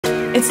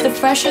It's the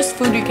freshest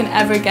food you can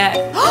ever get.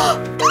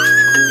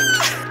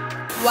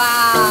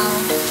 Wow.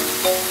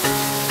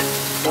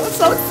 I'm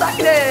so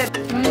excited.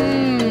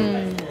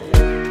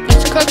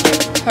 It's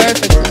cooked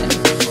perfectly.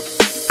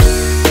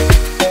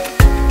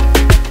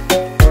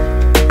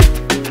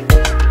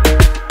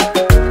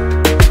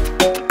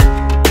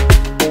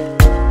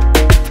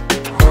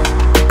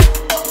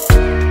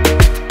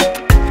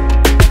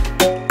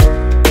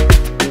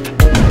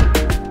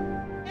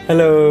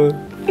 Hello.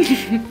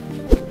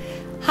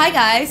 Hi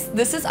guys,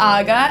 this is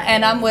Aga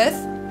and I'm with...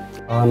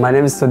 My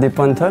name is Sudeep.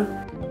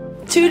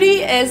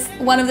 Tutti is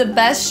one of the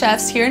best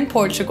chefs here in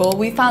Portugal.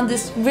 We found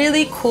this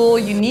really cool,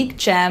 unique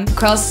gem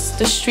across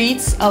the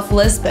streets of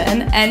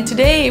Lisbon, and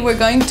today we're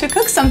going to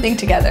cook something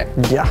together.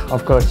 Yeah,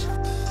 of course.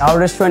 Our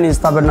restaurant is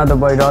Taberna de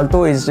Bairro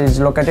Alto. Is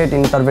located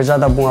in Taberna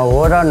da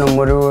Boa,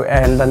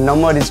 and the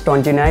number is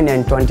 29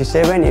 and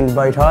 27 in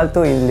Bairro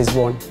Alto in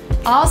Lisbon.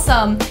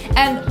 Awesome.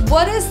 And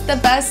what is the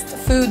best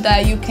food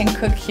that you can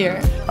cook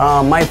here?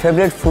 My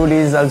favorite food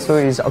is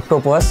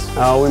octopus.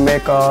 We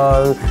make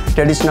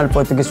traditional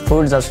Portuguese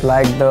food just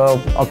like the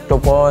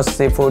octopus,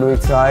 seafood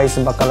with rice,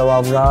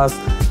 bacalhau rice.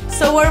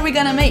 So what are we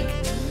gonna make?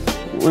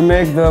 We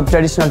make the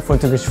traditional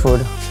Portuguese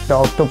food, the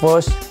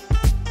octopus.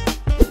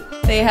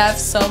 They have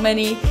so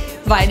many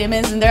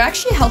vitamins and they're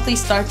actually healthy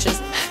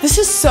starches. This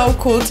is so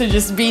cool to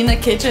just be in the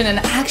kitchen and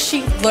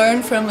actually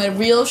learn from a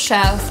real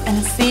chef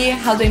and see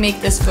how they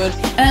make this food.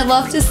 And I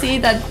love to see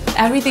that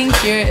everything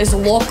here is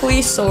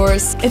locally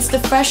sourced. It's the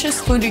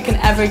freshest food you can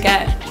ever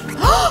get.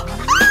 Oh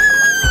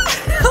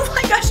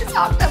my gosh, it's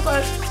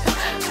octopus.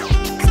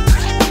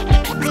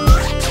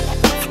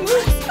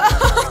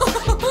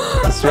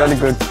 It's really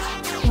good.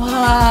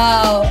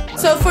 Wow.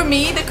 So for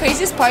me, the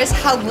craziest part is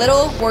how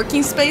little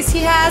working space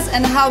he has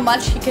and how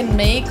much he can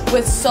make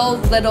with so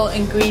little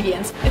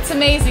ingredients. It's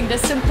amazing. The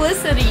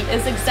simplicity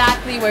is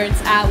exactly where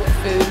it's at with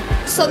food.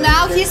 So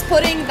now he's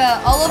putting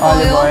the olive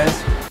oil.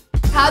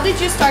 How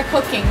did you start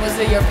cooking? Was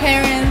it your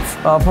parents?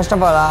 First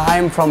of all,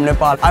 I'm from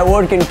Nepal. I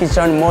work in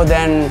kitchen more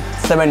than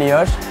 7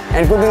 years.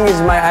 And cooking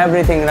is my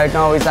everything right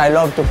now. I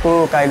love to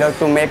cook. I love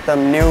to make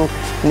some new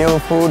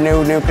food,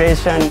 new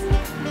creation.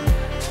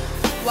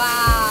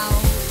 Wow.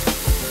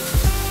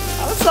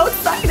 I'm so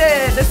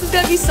excited. This is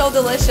gonna be so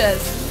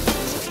delicious.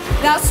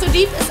 Now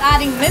Sudeep is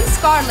adding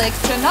minced garlic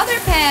to another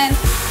pan,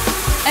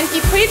 and he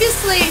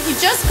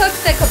just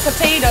cooked the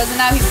potatoes and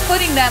now he's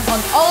putting them on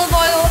olive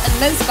oil and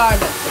minced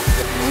garlic.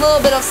 A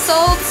little bit of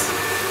salt.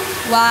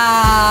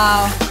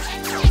 Wow.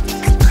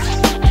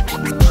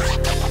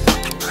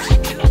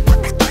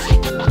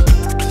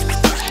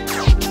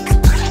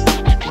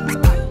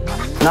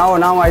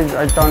 Now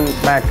I turn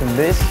back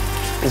this.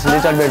 It's a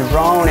little bit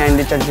brown and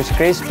little bit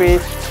crispy.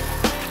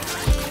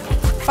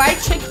 Fried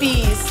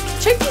chickpeas.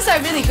 Chickpeas are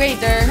really great.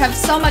 They have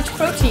so much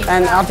protein.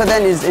 And after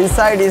that,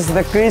 inside is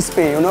the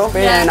crispy, you know,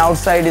 yes. And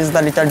outside is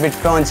the little bit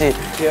crunchy.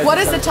 What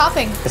is the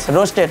topping? It's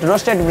roasted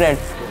bread.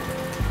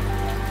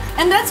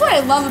 And that's what I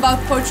love about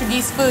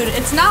Portuguese food.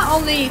 It's not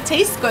only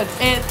tastes good,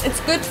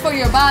 it's good for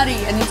your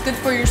body and it's good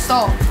for your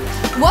soul.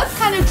 What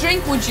kind of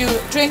drink would you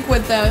drink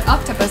with the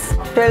octopus?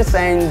 Cocktails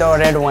and the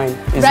red wine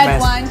is red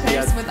best. Wine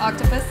pairs with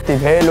octopus? The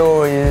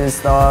Bairro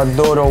is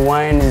Douro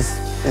wine,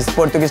 is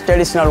Portuguese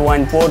traditional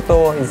wine.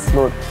 Porto is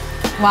good.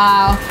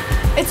 Wow.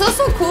 It's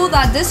also cool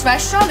that this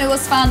restaurant, it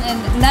was founded in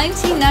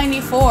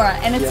 1994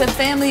 and it's a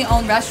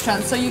family-owned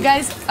restaurant. So you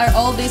guys are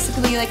all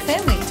basically like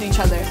family to each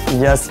other.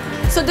 Yes.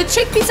 So the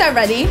chickpeas are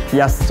ready.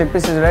 Yes,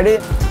 chickpeas is ready.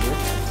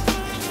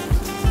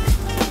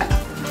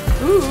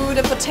 Ooh,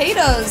 the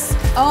potatoes.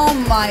 Oh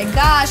my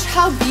gosh,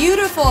 how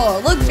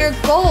beautiful. Look, they're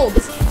gold.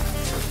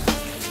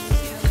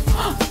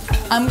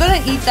 I'm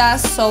gonna eat that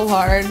so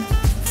hard.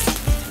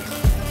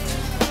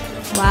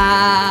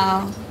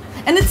 Wow.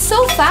 And it's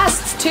so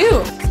fast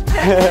too.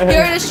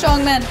 You're the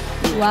strong man.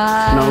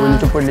 Wow. Now we need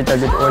to put a little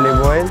bit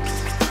olive oil.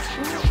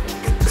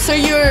 So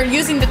you're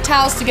using the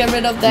towels to get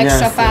rid of the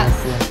extra fat?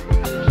 Yes.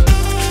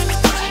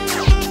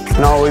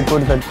 Now we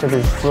put the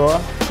chicken flour.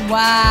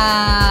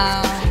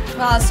 Wow.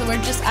 Wow, so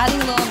we're just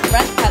adding a little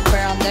red pepper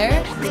on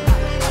there.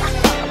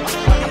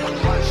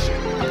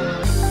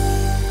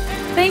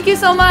 Thank you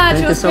so much.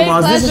 Thank it was you so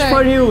much. Pleasure. This is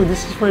for you.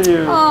 This is for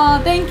you. Oh,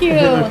 thank you.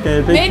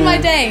 Okay, thank Made you. my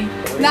day.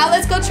 Now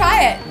let's go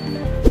try it.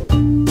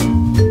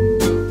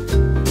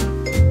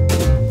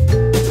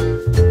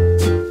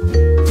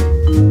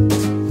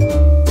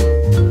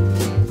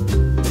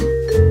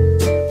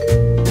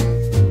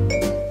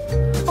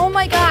 Oh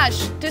my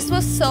gosh, this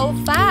was so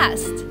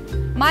fast.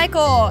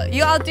 Michael,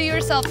 you outdo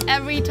yourself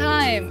every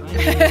time.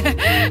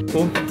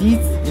 Bon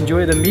appetit.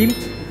 Enjoy the meal.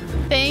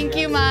 Thank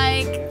you,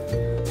 Mike.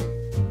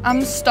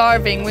 I'm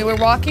starving. We were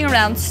walking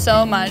around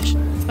so much.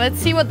 Let's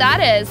see what that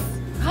is.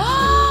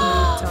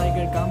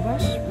 Tiger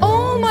gambas.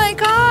 Oh my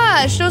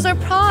gosh, those are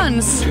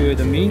prawns. Enjoy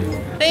the meal.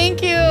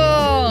 Thank you.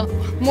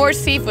 More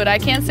seafood. I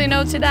can't say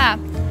no to that.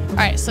 All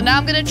right, so now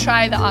I'm gonna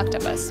try the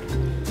octopus.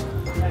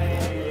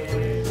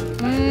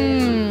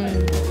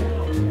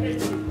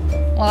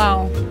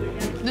 Wow.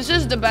 This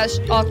is the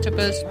best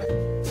octopus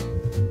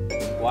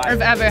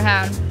I've ever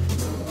had.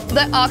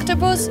 The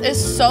octopus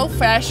is so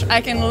fresh, I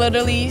can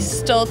literally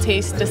still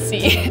taste the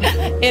sea.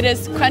 It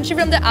is crunchy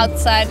from the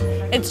outside.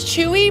 It's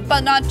chewy,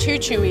 but not too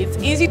chewy. It's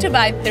easy to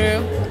bite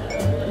through.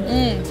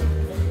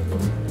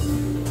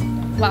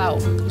 Wow.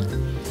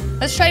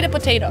 Let's try the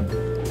potato.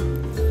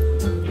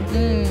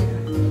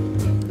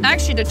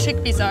 Actually, the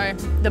chickpeas are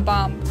the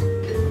bomb.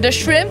 The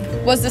shrimp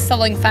was the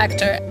selling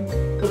factor.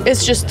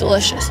 It's just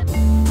delicious.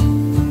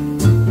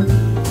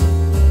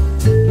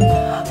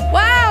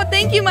 Wow,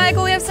 thank you,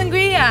 Michael. We have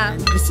sangria.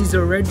 This is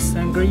a red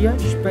sangria,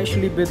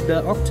 especially with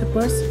the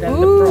octopus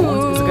and the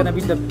prawns. It's gonna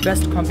be the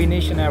best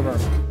combination ever.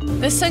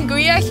 The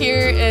sangria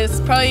here is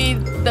probably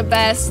the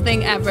best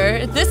thing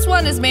ever. This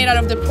one is made out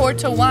of the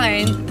Porto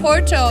wine.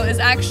 Porto is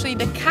actually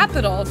the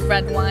capital of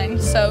red wine,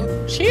 so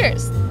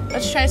cheers.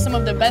 Let's try some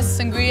of the best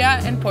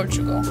sangria in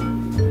Portugal.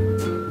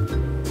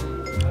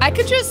 I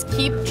could just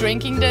keep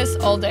drinking this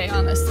all day,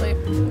 honestly.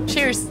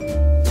 Cheers.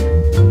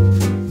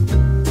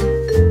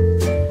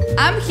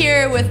 I'm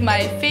here with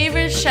my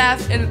favorite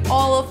chef in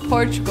all of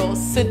Portugal,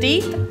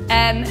 Sudeep,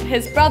 and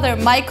his brother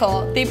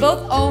Michael. They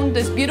both own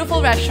this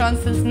beautiful restaurant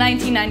since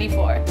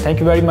 1994. Thank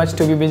you very much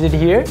to be visit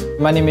here.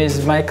 My name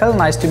is Michael,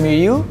 nice to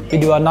meet you. We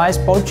do a nice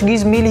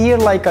Portuguese meal here,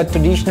 like a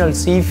traditional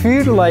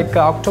seafood, like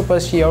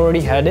octopus, she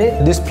already had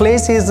it. This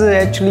place is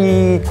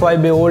actually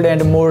quite old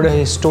and more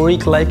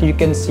historic, like you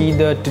can see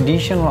the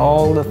tradition,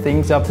 all the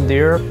things up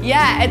there.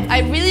 Yeah,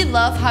 I really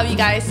love how you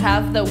guys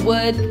have the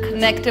wood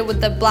connected with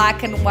the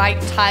black and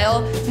white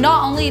tile.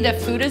 Not only the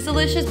food is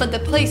delicious, but the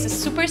place is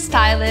super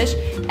stylish,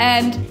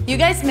 and you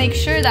guys make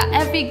sure that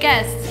every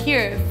guest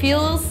here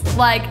feels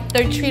like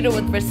they're treated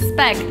with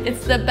respect.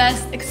 It's the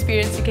best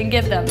experience you can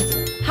give them.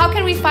 How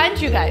can we find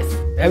you guys?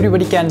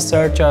 Everybody can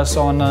search us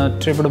on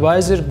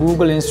TripAdvisor,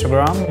 Google,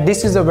 Instagram.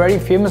 This is a very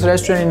famous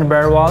restaurant in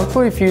Bairro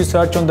Alto. If you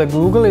search on the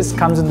Google, it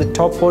comes in the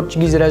top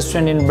Portuguese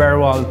restaurant in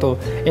Bairro Alto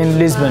in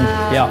Lisbon.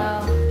 Wow. Yeah.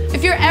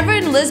 If you're ever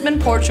in Lisbon,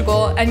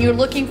 Portugal, and you're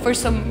looking for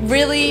some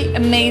really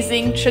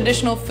amazing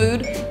traditional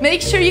food,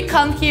 make sure you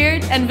come here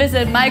and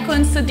visit Michael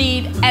and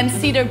Sudeep and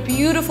see their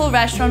beautiful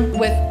restaurant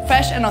with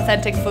fresh and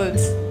authentic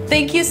foods.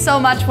 Thank you so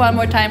much one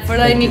more time for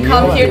letting me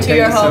come here to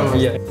your home.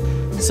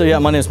 So yeah,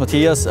 my name is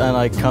Matthias and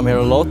I come here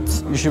a lot.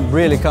 You should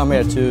really come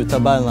here to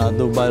Taberna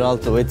do Bairro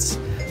Alto. It's,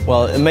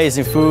 well,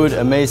 amazing food,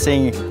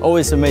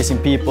 always amazing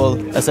people.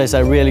 As I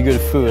said, really good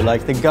food,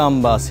 like the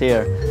gambas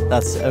here,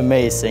 that's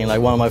amazing,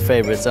 like one of my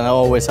favorites. And I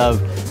always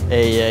have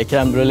a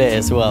crème brûlée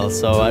as well,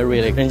 so I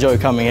really enjoy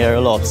coming here a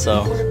lot.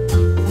 So.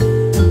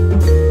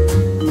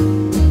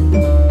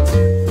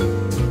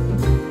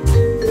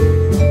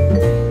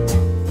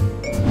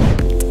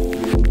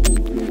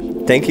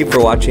 Thank you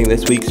for watching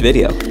this week's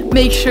video.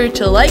 Make sure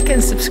to like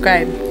and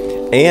subscribe.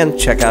 And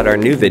check out our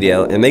new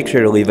video and make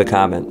sure to leave a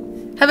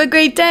comment. Have a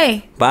great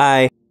day.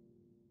 Bye.